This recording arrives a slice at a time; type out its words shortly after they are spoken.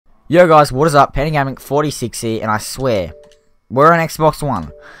Yo guys, what is up? Penny Gaming 46 here, and I swear, we're on Xbox One,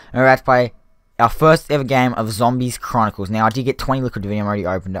 and we're about to play our first ever game of Zombies Chronicles. Now, I did get 20 liquid divinity, I already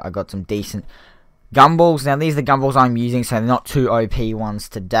opened it, I got some decent gumballs. Now, these are the gumballs I'm using, so they're not too OP ones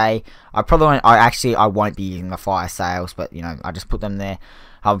today. I won't be using the fire sales, but, you know, I just put them there.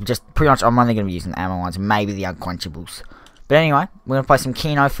 I'm only going to be using the ammo ones, maybe the unquenchables. But anyway, we're going to play some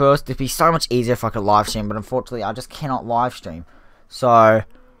Kino first. It'd be so much easier if I could live stream, but unfortunately, I just cannot live stream. So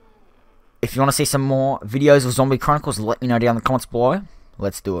if you want to see some more videos of Zombie Chronicles, let me know down in the comments below.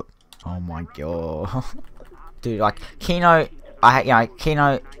 Let's do it. Oh my god. Dude, like, Kino,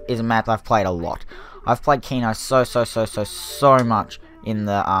 Kino is a map I've played a lot. I've played Kino so much in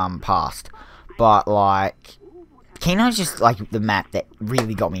the, past. But, like, Kino's just, like, the map that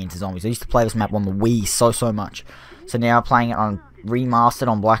really got me into zombies. I used to play this map on the Wii so much. So now I'm playing it on, remastered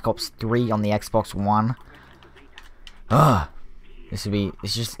on Black Ops 3 on the Xbox One. Ugh.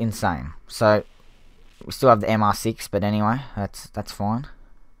 It's just insane. So, we still have the MR6, but anyway, that's fine.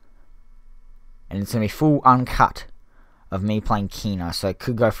 And it's going to be full uncut of me playing Kino, so it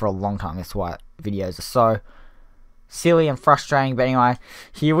could go for a long time. That's why videos are so silly and frustrating, but anyway,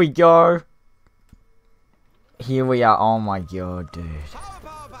 here we go. Here we are. Oh my god, dude.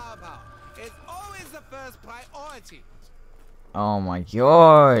 It's always the first priority. Oh my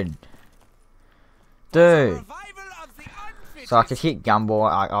god. Dude. So I could hit Gumball,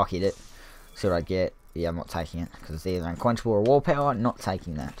 I'll hit it. See what I get. Yeah, I'm not taking it, because it's either unquenchable or wall power. Not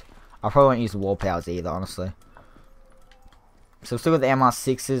taking that. I probably won't use the wall powers either, honestly. So we've still got the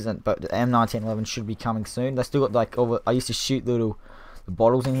MR6s, but the M1911 should be coming soon. They still got, like, I used to shoot the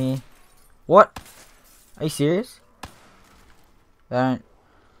bottles in here. What? Are you serious? They don't...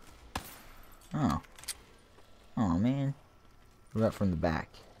 Oh. Oh, man. What about from the back?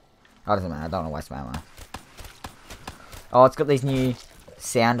 Oh, doesn't matter. I don't want to waste my ammo. Oh, it's got these new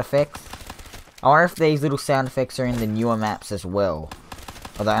sound effects. I wonder if these little sound effects are in the newer maps as well.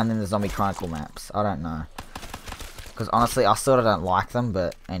 Or they're only in the Zombie Chronicle maps. I don't know. Because honestly, I sort of don't like them,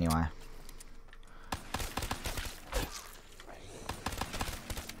 but anyway.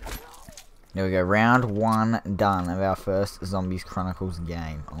 There we go. Round 1 done of our first Zombies Chronicles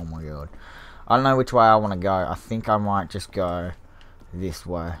game. Oh my god. I don't know which way I want to go. I think I might just go this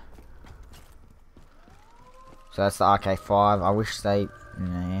way. So that's the RK5. I wish they...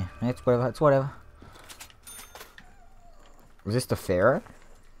 Nah, it's whatever. It's whatever. Was this the Pharaoh?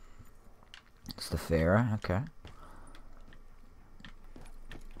 It's the Pharaoh. Okay.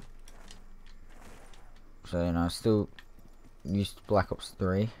 So, you know, still used Black Ops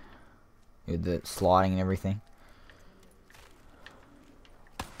 3. With the sliding and everything.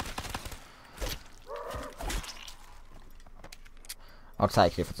 I'll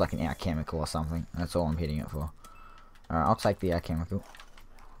take it if it's like an alchemical or something. That's all I'm hitting it for. Alright, I'll take the alchemical.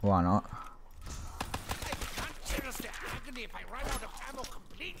 Why not?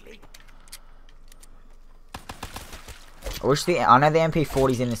 I know the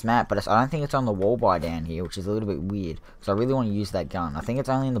MP40's in this map, but I don't think it's on the wall by down here, which is a little bit weird. So I really want to use that gun. I think it's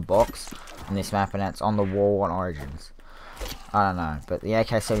only in the box in this map, and it's on the wall on Origins. I don't know, but the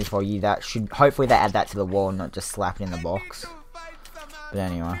AK-74U, hopefully they add that to the wall and not just slap it in the box. But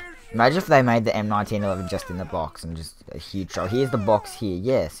anyway, imagine if they made the M1911 just in the box and just a huge troll. Here's the box here.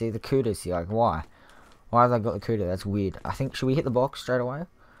 Yeah, see the Kudas here. Like, why? Why have they got the Kuda? That's weird. I think, should we hit the box straight away?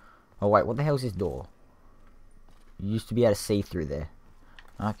 Oh, wait, what the hell is this door? You used to be able to see through there.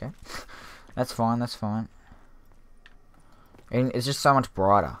 Okay. That's fine, that's fine. And it's just so much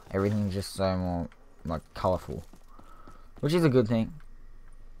brighter. Everything's just so more, like, colourful. Which is a good thing.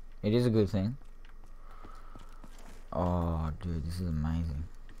 It is a good thing. Oh, dude, this is amazing.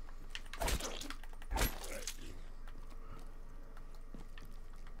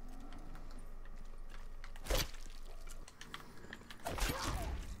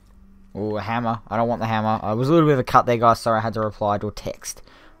 Oh, a hammer. I don't want the hammer. I was a little bit of a cut there, guys. Sorry, I had to reply to a text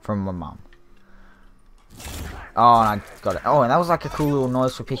from my mum. Oh, and I got it. Oh, and that was like a cool little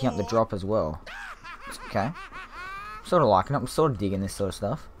noise for picking up the drop as well. It's okay. I'm sort of liking it. I'm sort of digging this sort of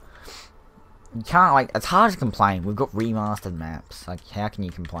stuff. You can't, like, it's hard to complain. We've got remastered maps. Like, how can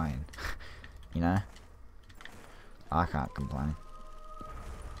you complain? You know? I can't complain.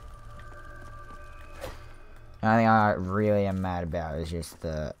 The only thing I really am mad about is just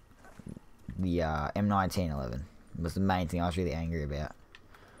the M1911. Was the main thing I was really angry about.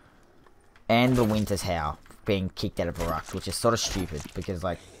 And the Winter's Howl being kicked out of Barracks, which is sort of stupid, because,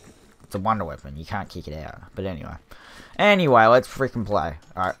 like, it's a wonder weapon. You can't kick it out. But anyway. Anyway, let's freaking play.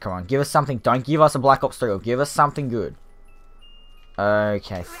 Alright, come on. Give us something. Don't give us a Black Ops 3. Or give us something good.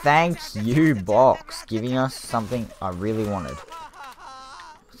 Okay. Thank you, box. Giving us something I really wanted.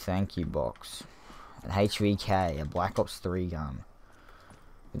 thank you box. An HVK, a Black Ops 3 gun.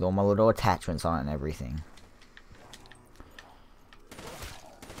 With all my little attachments on it and everything.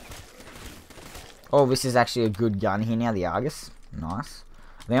 Oh, this is actually a good gun here now, the Argus. Nice.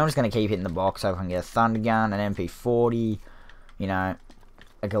 I think I'm just going to keep hitting the box so I can get a Thunder Gun, an MP40, you know,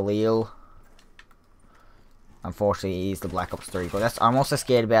 a Galil. Unfortunately, it is the Black Ops 3. But I'm also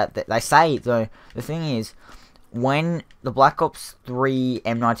scared about that. They say, though, the thing is, when the Black Ops 3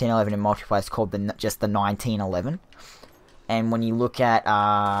 M1911 in multiplayer is called just the 1911, and when you look at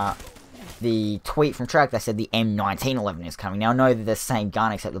the tweet from Track, they said the M1911 is coming. Now, I know they're the same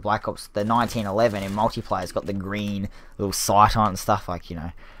gun, except the Black Ops, the 1911 in multiplayer has got the green little sight on it and stuff, like, you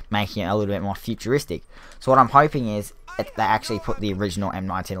know, making it a little bit more futuristic. So what I'm hoping is that they actually put the original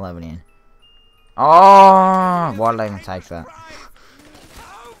M1911 in. Oh, why did I even take that?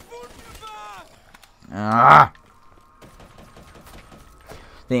 Ah.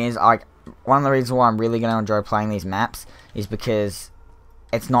 Thing is, like, one of the reasons why I'm really going to enjoy playing these maps is because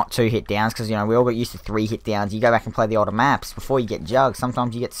it's not 2 hit downs, because, you know, we all got used to 3 hit downs. You go back and play the older maps before you get jugged.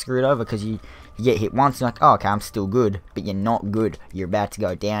 Sometimes you get screwed over because you get hit once and you're like, oh, okay, I'm still good, but you're not good. You're about to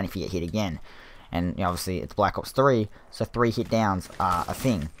go down if you get hit again. And, you know, obviously it's Black Ops 3, so 3 hit downs are a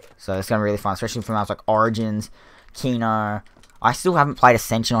thing. So it's going to be really fun, especially for maps like Origins, Kino. I still haven't played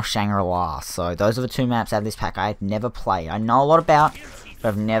Ascension or Shangri-La, so those are the 2 maps out of this pack I've never played. I know a lot about, but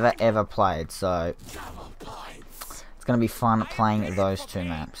I've never ever played, so it's going to be fun playing those 2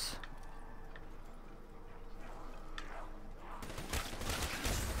 maps.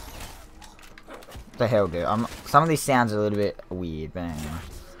 What the hell, dude? Some of these sounds are a little bit weird, but anyway.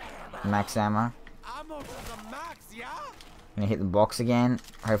 Max ammo. Gonna hit the box again.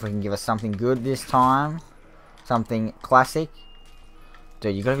 Hopefully, it can give us something good this time. Something classic.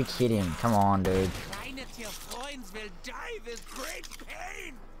 Dude, you gotta be kidding. Come on, dude.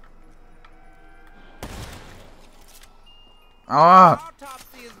 Oh!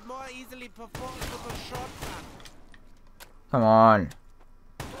 Come on.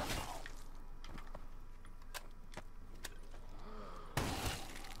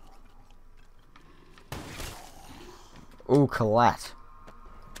 Ooh, collat.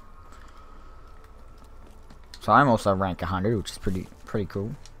 So I'm also rank 100, which is pretty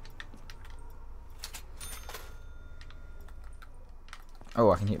cool.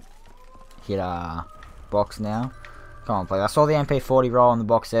 Oh, I can hit box now. Come on, please. I saw the MP40 roll in the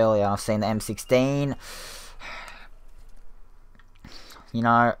box earlier. I've seen the M16. You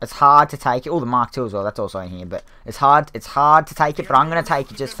know, it's hard to take it. Oh, the Mark II as well. That's also in here, but it's hard to take it. But I'm gonna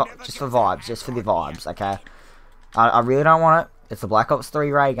take it just for vibes, just for the vibes. Okay. I really don't want it. It's the Black Ops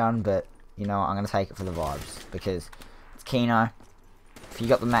 3 ray gun, but you know I'm gonna take it for the vibes because it's Kino. If you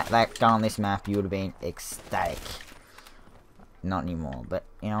got that gun on this map, you would have been ecstatic. Not anymore, but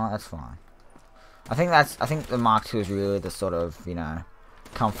you know what, that's fine. I think the Mark II is really the sort of, you know,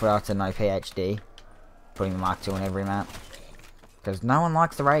 comforter to no PhD. Putting the Mark II on every map because no one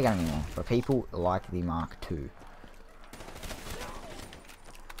likes the ray gun anymore, but people like the Mark II.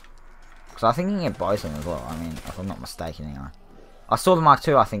 So I think you can get both of them as well. I mean, if I'm not mistaken, anyway. I saw the Mark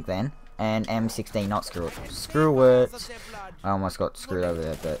II, I think, then, and M16, not screw it. I almost got screwed over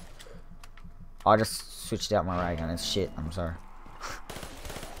there, but I just switched out my ray gun. It's shit. I'm sorry.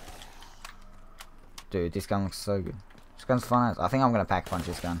 Dude, this gun looks so good. This gun's fun as. I think I'm gonna pack punch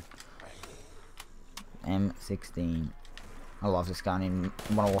this gun. M16. I love this gun in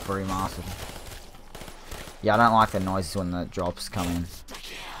Modern Warfare Remastered. Yeah, I don't like the noises when the drops come in.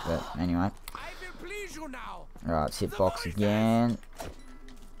 But anyway. Alright, let's hit box again.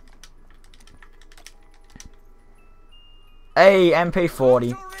 Hey,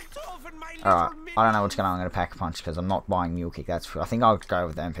 MP40. Alright, I don't know which gun I'm going to pack a punch because I'm not buying Mule Kick. That's true. I think I'll go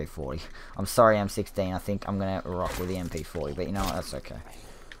with the MP40. I'm sorry, M16. I think I'm going to rock with the MP40. But you know what? That's okay.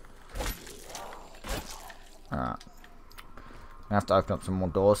 Alright. I have to open up some more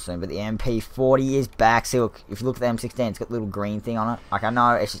doors soon, but the MP40 is back. See, look, if you look at the M16, it's got a little green thing on it. Like, I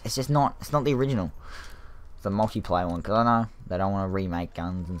know, it's just not, it's not the original. It's a multiplayer one, because I know they don't want to remake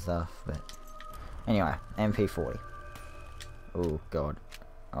guns and stuff, but anyway, MP40. Oh, God.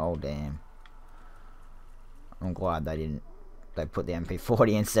 Oh, damn. I'm glad they put the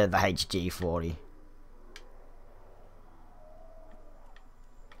MP40 instead of the HG40.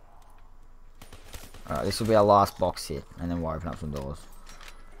 Alright, this will be our last box hit, and then we'll open up some doors.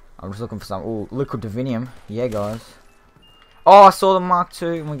 I'm just looking for some... Ooh, Liquid Divinium. Yeah, guys. Oh, I saw the Mark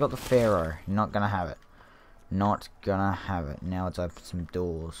II, and we got the Pharaoh. Not gonna have it. Not gonna have it. Now let's open some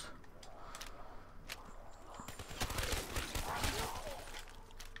doors.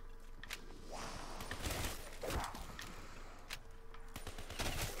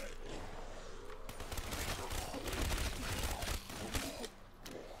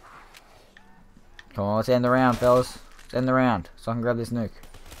 Come on, let's end the round, fellas. Let's end the round so I can grab this nuke.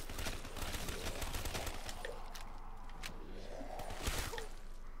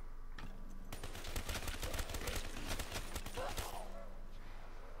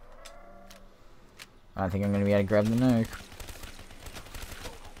 I don't think I'm going to be able to grab the nuke.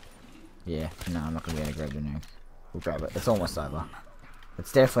 Yeah, no, I'm not going to be able to grab the nuke. We'll grab it. It's almost over.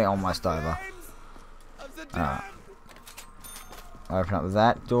 It's definitely almost over. Alright. Open up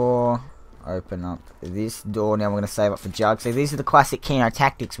that door. Open up this door. Now we're going to save up for Jug. So these are the classic Kino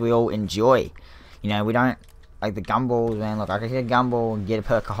tactics we all enjoy. You know, we don't... Like the gumballs, man. Look, I could get a gumball and get a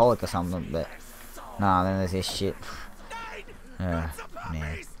perkaholic or something, but... Nah, then there's this shit. Man.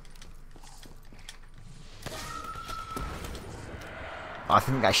 I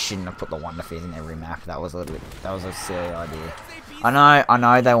think they shouldn't have put the Wonder Fizz in every map. That was a little bit... That was a silly idea. I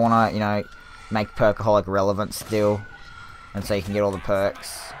know they want to, you know, make perkaholic relevant still. And so you can get all the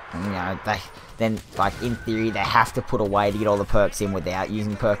perks. And, you know, then, like, in theory, they have to put a way to get all the perks in without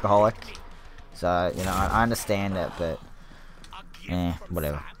using perkaholic. So, you know, I understand it, but...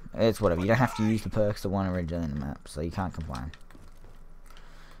 whatever. It's whatever. You don't have to use the perks that weren't originally in the map, so you can't complain.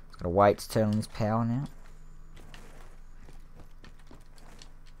 Gotta wait to turn on this power now.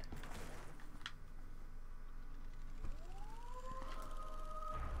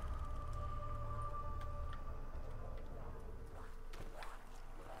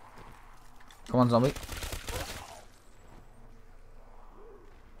 Come on, zombie.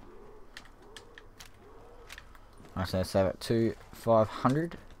 Alright, so save it to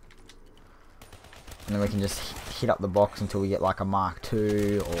 500. And then we can just hit up the box until we get like a Mark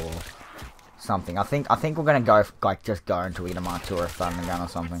II or something. I think we're gonna go like just go until we get a Mark II or a Thunder Gun or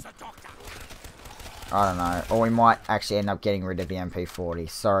something. I don't know. Or we might actually end up getting rid of the MP40.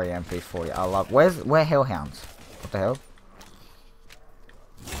 Sorry, MP40. I love... Where Hellhounds? What the hell?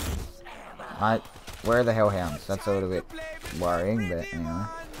 Where are the Hellhounds? That's a little bit worrying, but anyway.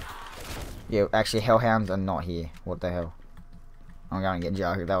 Yeah, actually, Hellhounds are not here. What the hell? I'm going to get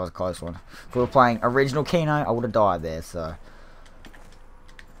Joker. That was a close one. If we were playing original Kino, I would have died there, so.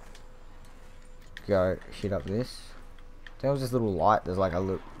 Go hit up this. There was this little light. There's like a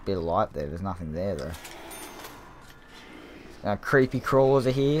little bit of light there. There's nothing there, though. Creepy crawlers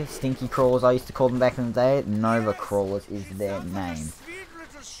are here. Stinky crawlers, I used to call them back in the day. Nova crawlers is their name.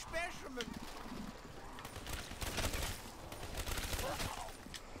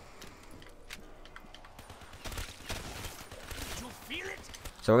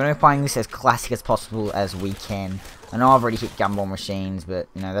 So we're going to be playing this as classic as possible as we can. I know I've already hit gumball machines, but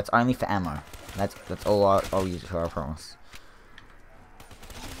you know that's only for ammo. That's all I'll use it for, I promise.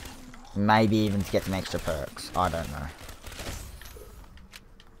 Maybe even to get some extra perks. I don't know.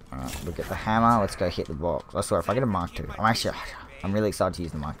 Alright, we'll get the hammer. Let's go hit the box. I swear, if I get a Mark II, I'm really excited to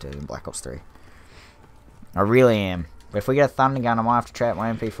use the Mark II in Black Ops 3. I really am. But if we get a Thunder Gun, I might have to trap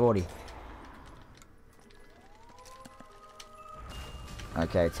my MP40.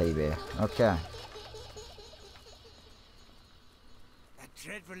 Okay, T-Bear. Okay. That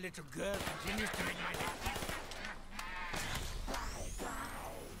dreadful little girl continues to make my...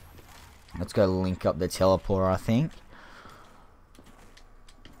 Let's go link up the teleporter, I think.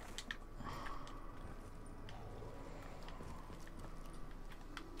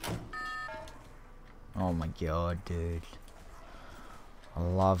 Oh my god, dude. I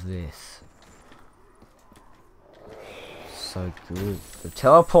love this. So good. The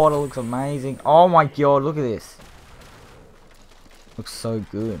teleporter looks amazing. Oh my god, look at this. Looks so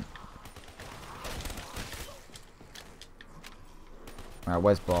good. Alright,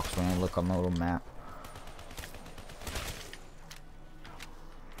 where's box? We're gonna look on the little map.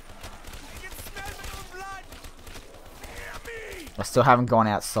 I still haven't gone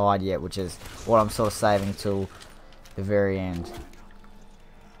outside yet, which is what I'm sort of saving till the very end.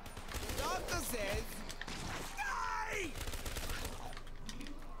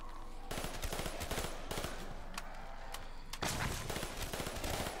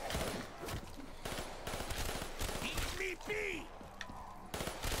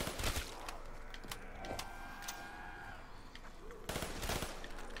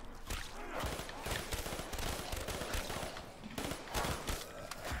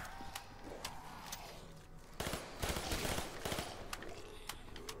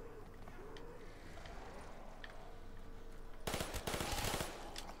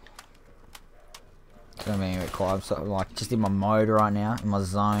 It's gonna be a bit quiet. I'm sort of like just in my mode right now, in my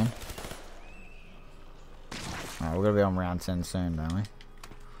zone. Alright, we're gonna be on round 10 soon, don't we?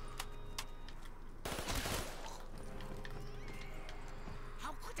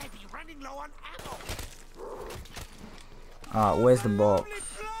 How could I be running low on ammo? Alright, where's the box?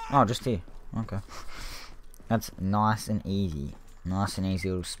 Oh, just here. Okay. That's nice and easy. Nice and easy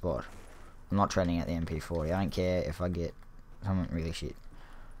little spot. I'm not trading at the MP40. I don't care if I get something really shit.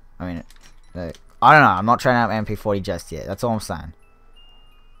 I mean, I don't know. I'm not trading out MP40 just yet. That's all I'm saying.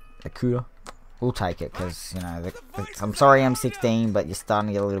 The cooler. We'll take it because, you know, I'm sorry M16, but you're starting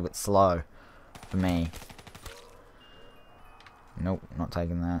to get a little bit slow for me. Nope, not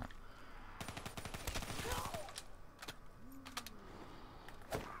taking that.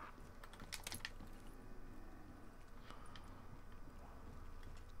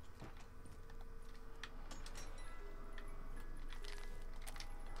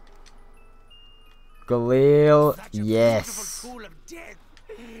 Galil, yes.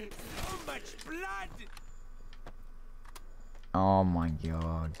 Oh my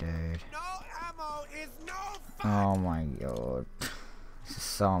god, dude. Oh my god. This is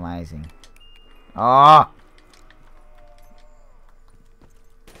so amazing. Oh!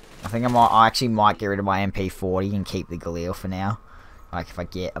 I think I actually might get rid of my MP40 and keep the Galil for now. Like if I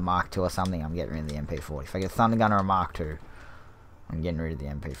get a Mark II or something, I'm getting rid of the MP40. If I get a Thunder Gun or a Mark II, I'm getting rid of the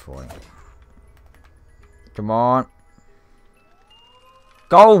MP40. Come on.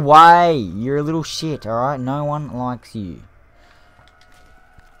 Go away! You're a little shit, alright? No one likes you.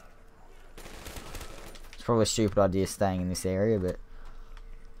 It's probably a stupid idea staying in this area, but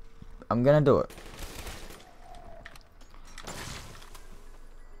I'm gonna do it.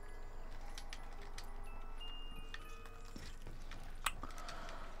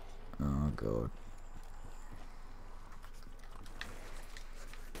 Oh god.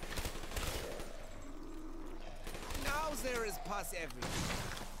 Now there is pus everywhere.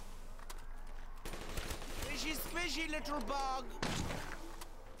 Fishy, squishy little bug.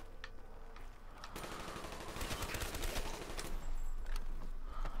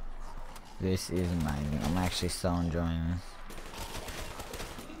 This is amazing. I'm actually so enjoying this.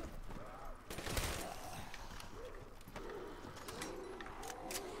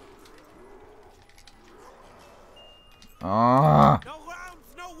 Oh! No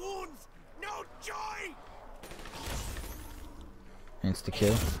rounds, no wounds, no joy. Insta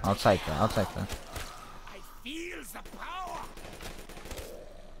kill. I'll take that. I'll take that. I feel the power.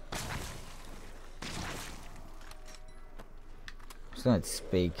 Still need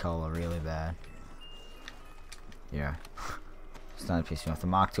speed cola really bad. Yeah. It's starting to piss me off. The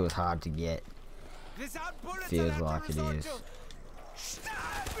Mark II is hard to get. Feels like it is.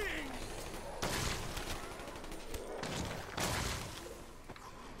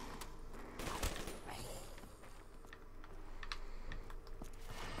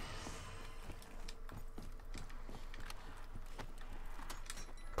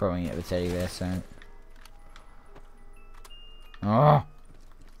 Probably get the teddy bear soon. Oh!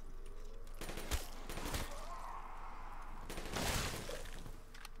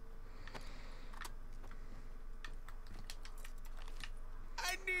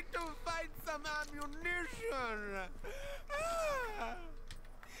 I need to find some ammunition.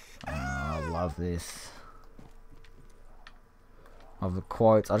 I love this. Love the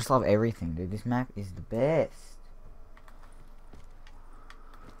quotes. I just love everything, dude. This map is the best.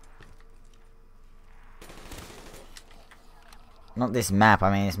 Not this map,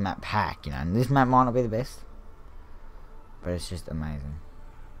 I mean this map pack, you know. And this map might not be the best, but it's just amazing.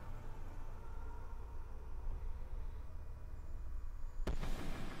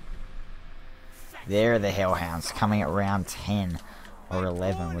 There are the Hellhounds coming at round 10 or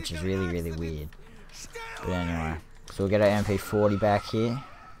 11, which is really, really weird. But anyway, so we'll get our MP40 back here.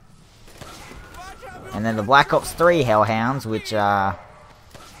 And then the Black Ops 3 Hellhounds, which are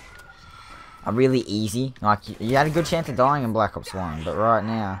really easy. Like, you had a good chance of dying in Black Ops 1, but right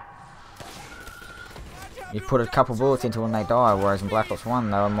now, you put a couple bullets into when they die, whereas in Black Ops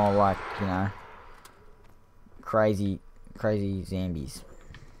 1, they were more like, you know, crazy zombies.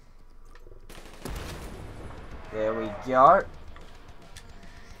 There we go.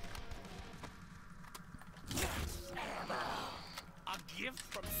 A gift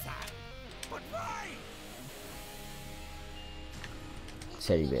from Sam. But why?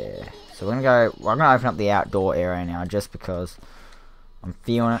 Teddy bear. So we're gonna open up the outdoor area now, just because I'm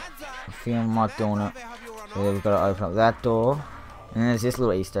feeling it. I'm feeling like doing it. So we've got to open up that door, and there's this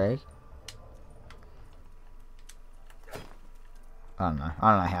little Easter egg. I don't know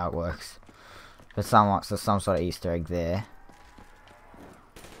how it works, but there's some sort of Easter egg there.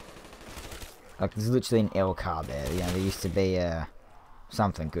 Like there's literally an L card there. You know, there used to be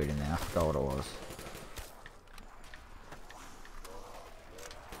something good in there. I forgot what it was.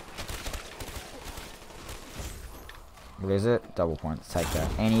 What is it? Double points. Take that.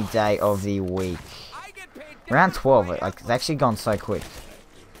 Any day of the week. Round 12. Like, it's actually gone so quick.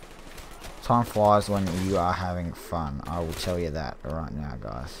 Time flies when you are having fun. I will tell you that right now,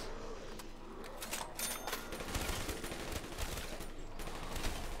 guys.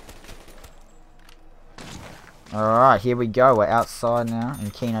 Alright, here we go. We're outside now in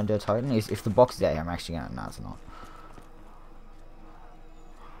Kino der Toten. If the box is out here, I'm actually gonna... No, it's not.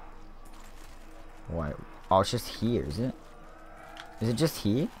 Wait. Oh, it's just here, is it? Is it just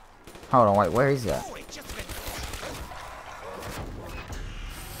here? Hold on, wait, where is that?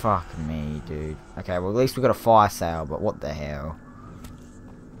 Fuck me, dude. Okay, well at least we got a fire sale, but what the hell?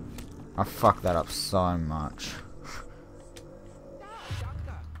 I fucked that up so much.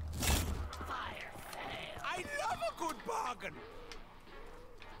 I love a good bargain.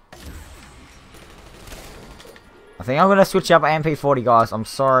 I think I'm gonna switch up MP40, guys. I'm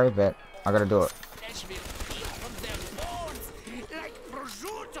sorry, but I gotta do it.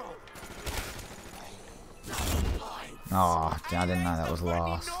 Oh, I didn't know that was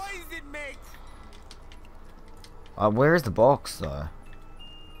last. Where is the box, though?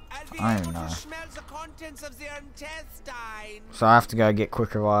 I don't even know. So I have to go get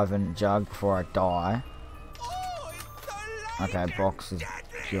Quick Revive and Jug before I die. Okay, box is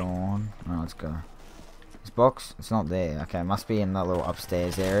gone. Oh, let's go. This box? It's not there. Okay, it must be in that little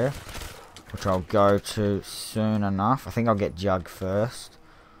upstairs area, which I'll go to soon enough. I think I'll get Jug first.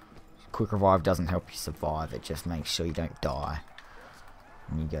 Quick Revive doesn't help you survive, it just makes sure you don't die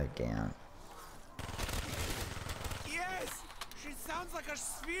when you go down. Yes, she sounds like a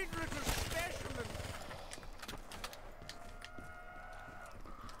sweet little specimen.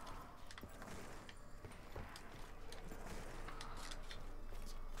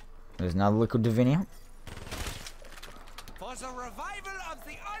 There's another liquid divinium. For the revival of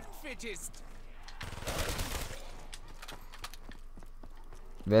the unfittest.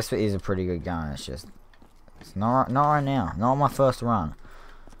 Vespa is a pretty good gun. It's just, it's not right now. Not on my first run.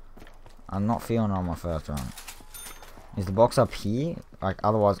 I'm not feeling it on my first run. Is the box up here? Like,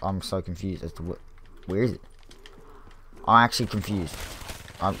 otherwise, I'm so confused as to where is it? I'm actually confused.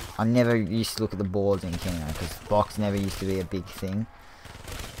 I never used to look at the boards in Kino because the box never used to be a big thing.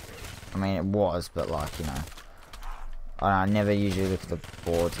 I mean, it was, but like, you know, I never usually look at the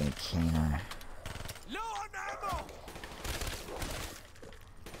boards in Kino.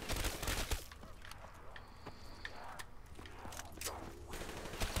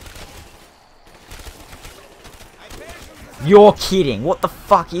 You're kidding. What the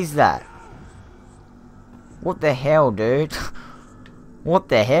fuck is that? What the hell, dude? What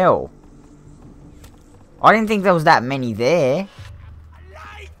the hell? I didn't think there was that many there.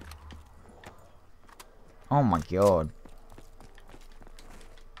 Oh my god.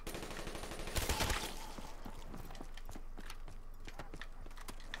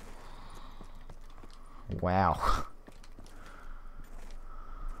 Wow.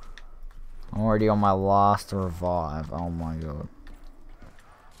 I'm already on my last revive. Oh my god.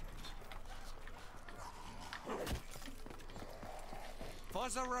 For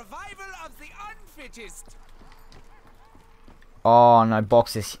the revival of the unfittest. Oh no,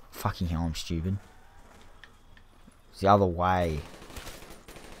 box is fucking hell, I'm stupid. It's the other way.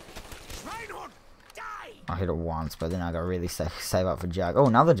 I hit it once, but then I got really save up for Jug. Oh,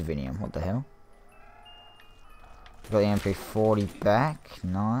 another Divinium. What the hell? Got the MP40 back.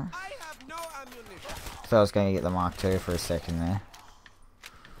 Nice. Thought I was going to get the Mark II for a second there.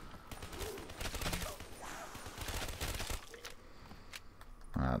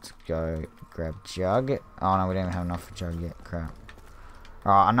 Alright, let's go grab Jug. Oh no, we don't even have enough for Jug yet. Crap.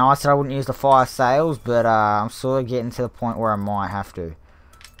 Alright, I know I said I wouldn't use the fire sales, but I'm sort of getting to the point where I might have to.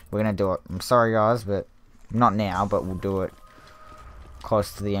 We're going to do it. I'm sorry guys, but not now, but we'll do it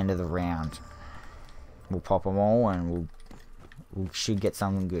close to the end of the round. We'll pop them all and we should get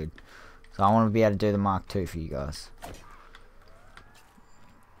something good. So I want to be able to do the Mark II for you guys.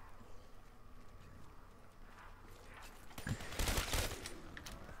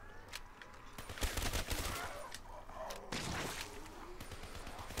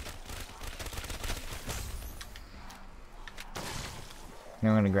 I'm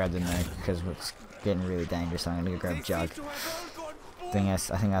going to grab the nuke because it's getting really dangerous. I'm going to grab Jug. I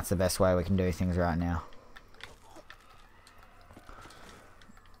think that's the best way we can do things right now.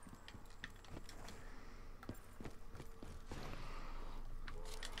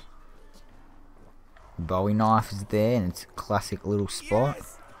 Bowie knife is there, and it's a classic little spot.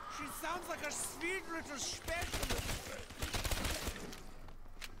 Yes, she sounds like a sweet little specimen.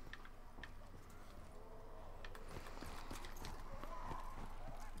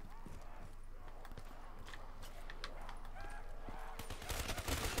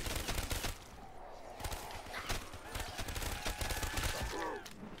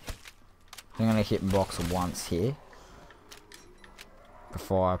 I'm gonna hit box once here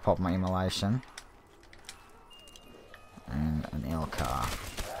before I pop my immolation. And an L car.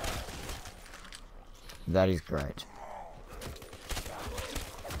 That is great.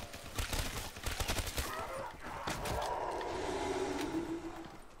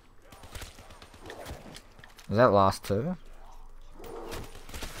 Is that last two?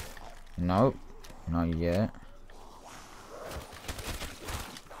 Nope. Not yet.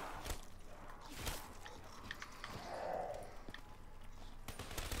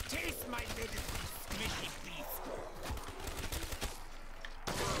 Taste my little squishy beast.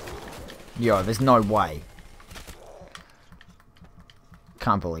 Yo, there's no way.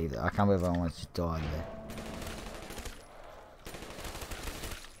 Can't believe it. I can't believe I almost just died there.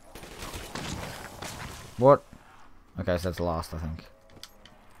 What? Okay, so that's last, I think.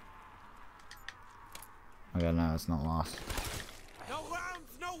 Okay, no, it's not last. No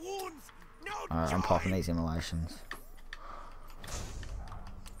rounds, no wounds, no Alright, I'm popping these immolations.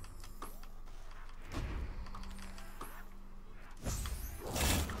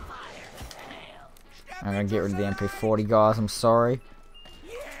 I'm gonna get rid of the MP40, guys. I'm sorry.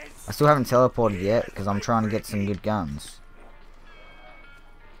 I still haven't teleported yet because I'm trying to get some good guns.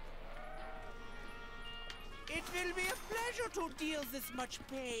 It will be a pleasure to deal this much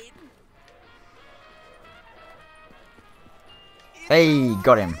pain. Hey,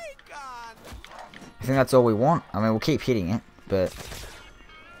 got him. Gone. I think that's all we want. I mean, we'll keep hitting it, but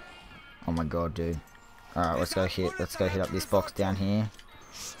oh my god, dude. Alright, let's go hit up this box down here.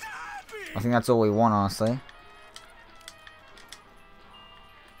 I think that's all we want, honestly.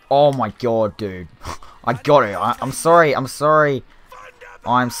 Oh my god, dude. I got it. I'm sorry. I'm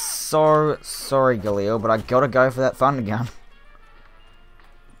so sorry, Galil, but I gotta go for that thunder gun.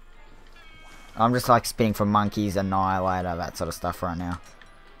 I'm just like spinning for monkeys, annihilator, that sort of stuff right now.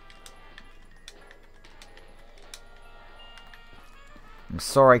 I'm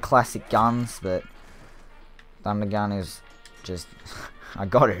sorry, classic guns, but thunder gun is just I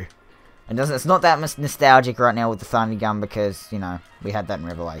got to. It's not that much nostalgic right now with the thunder gun because, you know, we had that in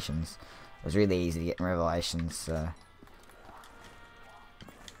Revelations. It was really easy to get in Revelations, so.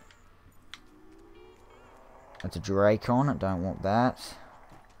 That's a Dracon, I don't want that.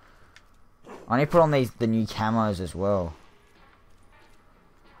 I need to put on the new camos as well.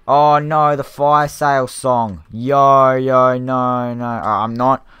 Oh no, the fire sale song. Yo, no. I'm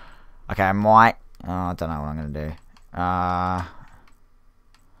not. Okay, I might. Oh, I don't know what I'm going to do.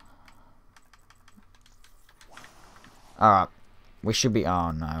 Alright. We should be...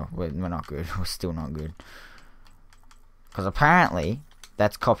 Oh no, we're not good. We're still not good. Because apparently,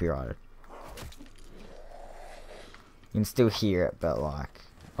 that's copyrighted. You can still hear it, but like...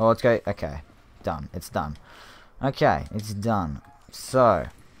 Oh, let's go... Okay. Done. It's done. Okay, it's done. So...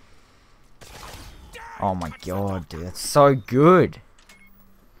 Oh my god, dude. That's so good.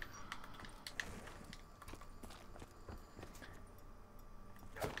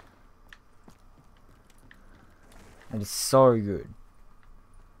 It is so good.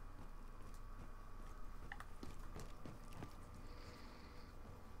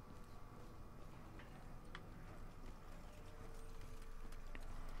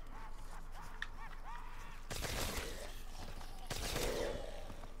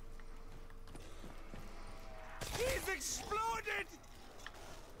 He's exploded.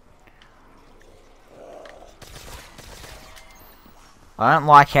 I don't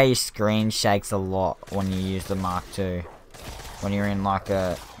like how your screen shakes a lot when you use the Mark II. When you're in like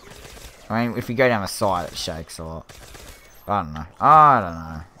a... I mean, if you go down the side, it shakes a lot. I don't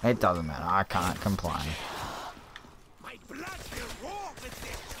know. It doesn't matter. I can't complain. My blood will roar with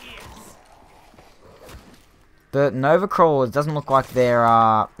their tears. The Nova Crawlers doesn't look like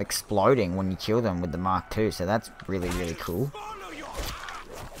they're exploding when you kill them with the Mark II, so that's really, really cool. Follow your heart.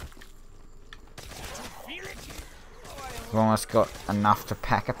 To feel it. We've almost got enough to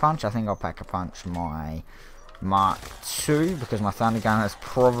pack a punch. I think I'll pack a punch my Mark II because my Thunder Gun is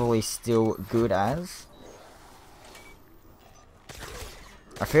probably still good as.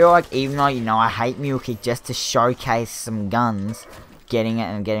 I feel like even though, you know, I hate Mule Kick, just to showcase some guns, getting it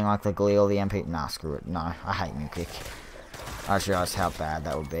and getting like the Glee or the MP. Nah, screw it. No, I hate Mule Kick. I just realized how bad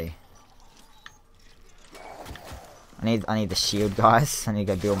that would be. I need the shield, guys. I need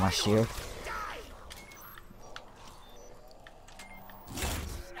to go build my shield.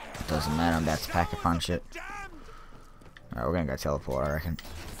 Doesn't matter, I'm about to pack a punch it. Alright, we're gonna go teleport, I reckon.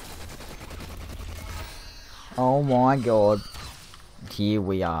 Oh my god. Here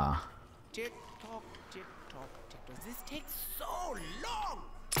we are. Tick tock, tick tock, tick tock. This takes so long.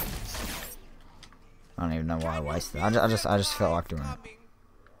 I don't even know why I wasted it. I just felt like doing it.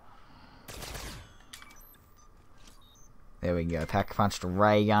 There we go. Pack punched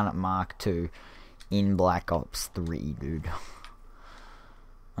ray gun Mark II in Black Ops 3, dude.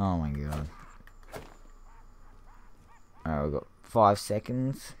 Oh my god. Alright, we've got 5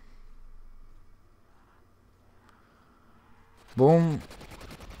 seconds. Boom.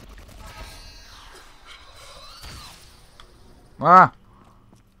 Ah!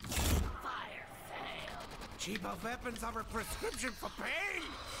 Cheaper weapons are a prescription for pain.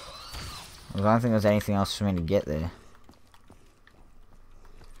 I don't think there's anything else for me to get there.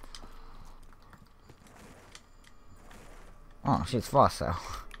 Oh shit, it's fire sale.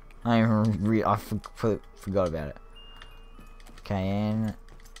 I forgot about it. KN.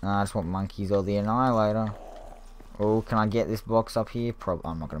 I just want monkeys or the annihilator. Oh, can I get this box up here?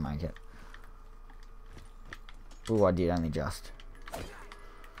 I'm not gonna make it. Oh, I did only just.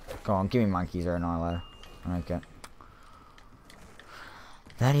 Go on, give me monkeys or annihilator. Okay.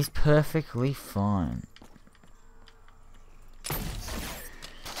 That is perfectly fine.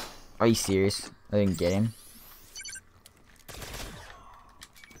 Are you serious? I didn't get him.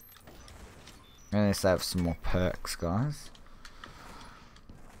 I'm gonna save some more perks, guys.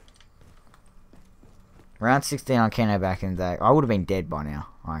 Round 16 on Kino back in the day. I would have been dead by now.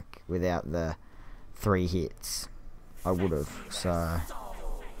 Like, without the 3 hits. I would have, so...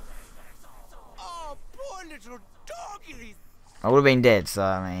 Oh, poor little doggies. I would have been dead, so,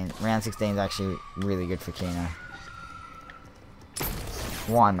 I mean, round 16 is actually really good for Kino.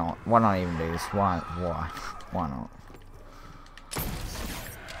 Why not? Why not even do this? Why? Why not?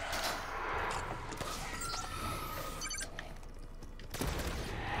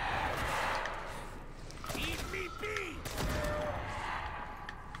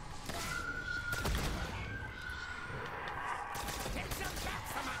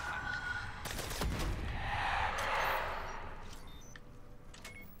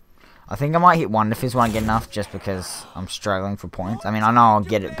 I think I might hit Wonder Fizz when I get enough, just because I'm struggling for points. I mean, I know I'll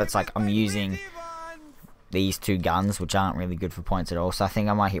get it, but it's like I'm using these 2 guns, which aren't really good for points at all. So I think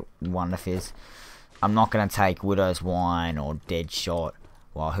I might hit Wonder Fizz. I'm not going to take Widow's Wine or Dead Shot.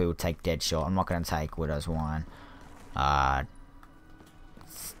 Well, who will take Dead Shot? I'm not going to take Widow's Wine.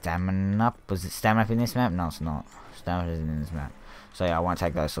 Stamina Up? Was it Stamina Up in this map? No, it's not. Stamina isn't in this map. So yeah, I won't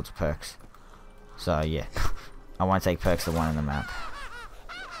take those sorts of perks. So yeah, I won't take perks that weren't in the map.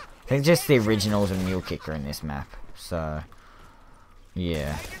 I think just the originals and Mule Kicker in this map. So,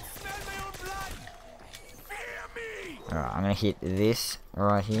 yeah. Alright, I'm gonna hit this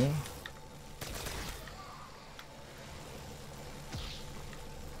right here.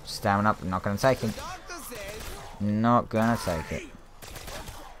 Stamina up, not gonna take it. Not gonna take it.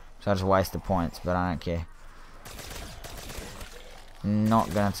 So I just wasted points, but I don't care.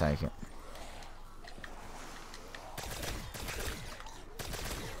 Not gonna take it.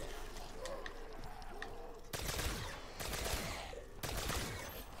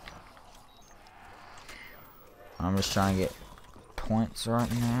 I'm just trying to get points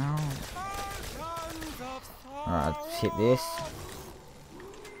right now. Alright, let's hit this.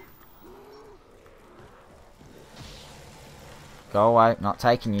 Go away, not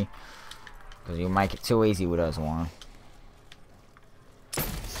taking you. Because you'll make it too easy with those one.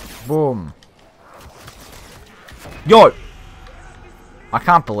 Boom. Yo! I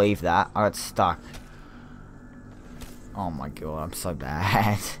can't believe that. I got stuck. Oh my god, I'm so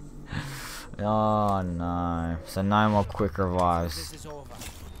bad. Oh no. So no more quick revives.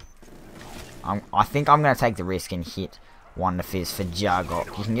 I think I'm going to take the risk and hit Wonder Fizz for Juggle.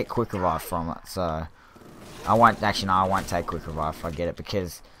 You can get quick revive from it, so... I won't, actually no, I won't take quick revive if I get it,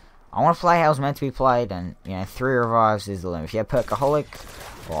 because I want to play how it's meant to be played, and, you know, 3 revives is the limit. If you have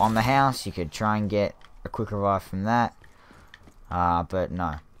Perkaholic, or On the House, you could try and get a quick revive from that. But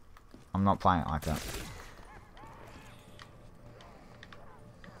no. I'm not playing it like that.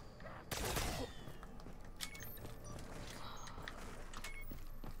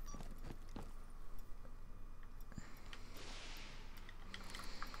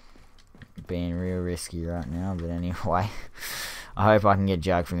 Being real risky right now, but anyway, I hope I can get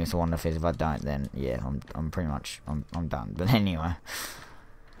Jug from this Wonder Fizz. If I don't, then yeah, I'm pretty much I'm done. But anyway,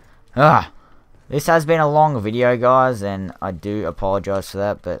 this has been a long video, guys, and I do apologize for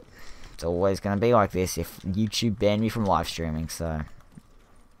that. But it's always gonna be like this if YouTube banned me from live streaming. So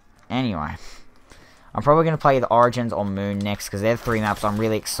anyway, I'm probably gonna play the Origins or Moon next, because they're 3 maps I'm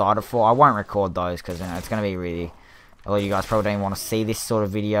really excited for. I won't record those because, you know, it's gonna be really. A lot of you guys probably don't even want to see this sort of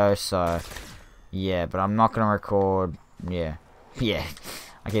video, so yeah, but I'm not going to record, yeah,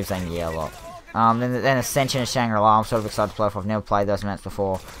 I keep saying yeah a lot. Then Ascension and Shangri-La, I'm sort of excited to play if I've never played those maps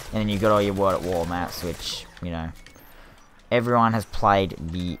before, and then you've got all your World at War maps, which, you know, everyone has played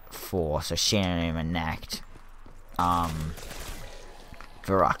before, so Shannon and Nact.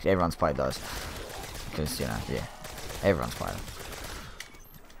 Varrock. Everyone's played those. Because, you know, yeah. Everyone's played them.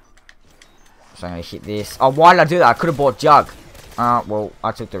 So I'm going to hit this. Oh, why did I do that? I could have bought Jug. Well,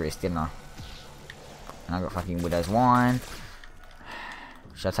 I took the risk, didn't I? And I got fucking Widow's Wine.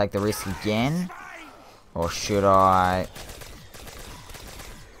 Should I take the risk again? Or should I...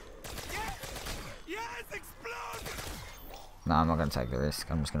 No, I'm not going to take the risk.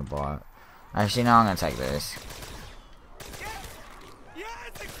 I'm just going to buy it. Actually, no, I'm going to take the risk.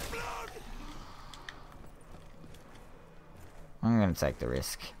 I'm going to take the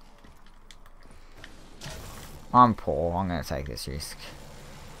risk. I'm poor. I'm going to take this risk.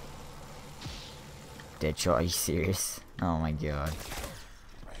 Deadshot, are you serious? Oh my god.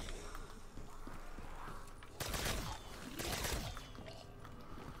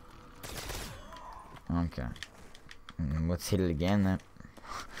 Okay. Let's hit it again then.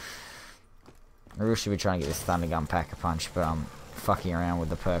 I really should be trying to get this Thunder Gun Pack-a-Punch, but I'm fucking around with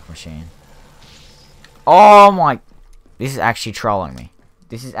the perk machine. Oh my... This is actually trolling me.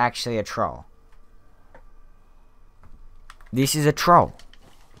 This is actually a troll. This is a troll.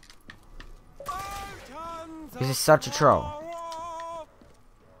 This is such a troll.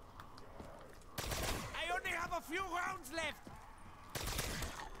 I only have a few rounds left.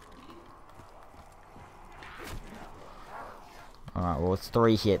 Alright, well it's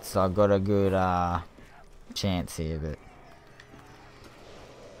 3 hits, so I've got a good chance here, but...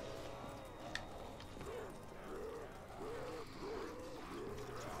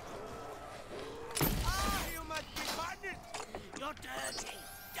 You must be punished. You're dirty.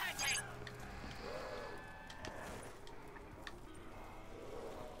 Dirty.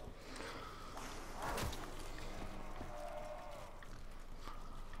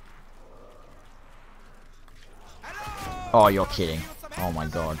 Oh, you're kidding. Oh my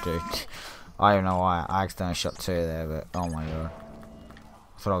god, dude. I don't know why. I accidentally shot 2 there, but oh my god.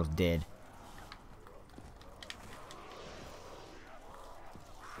 I thought I was dead.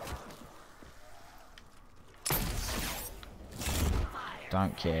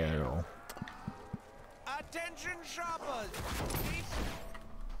 Don't care at all. Attention shoppers.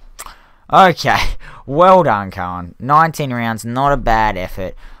 Okay, well done, Cohen. 19 rounds, not a bad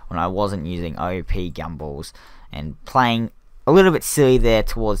effort when I wasn't using OP gumballs and playing a little bit silly there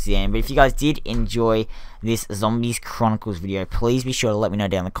towards the end. But if you guys did enjoy this Zombies Chronicles video, please be sure to let me know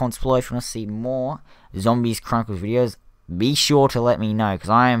down in the comments below. If you want to see more Zombies Chronicles videos, be sure to let me know, because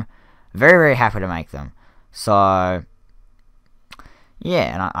I am very, very happy to make them. So,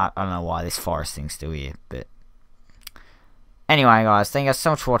 yeah, and I don't know why this forest thing's still here, but anyway, guys, thank you guys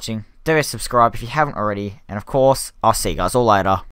so much for watching. Do subscribe if you haven't already, and of course, I'll see you guys all later.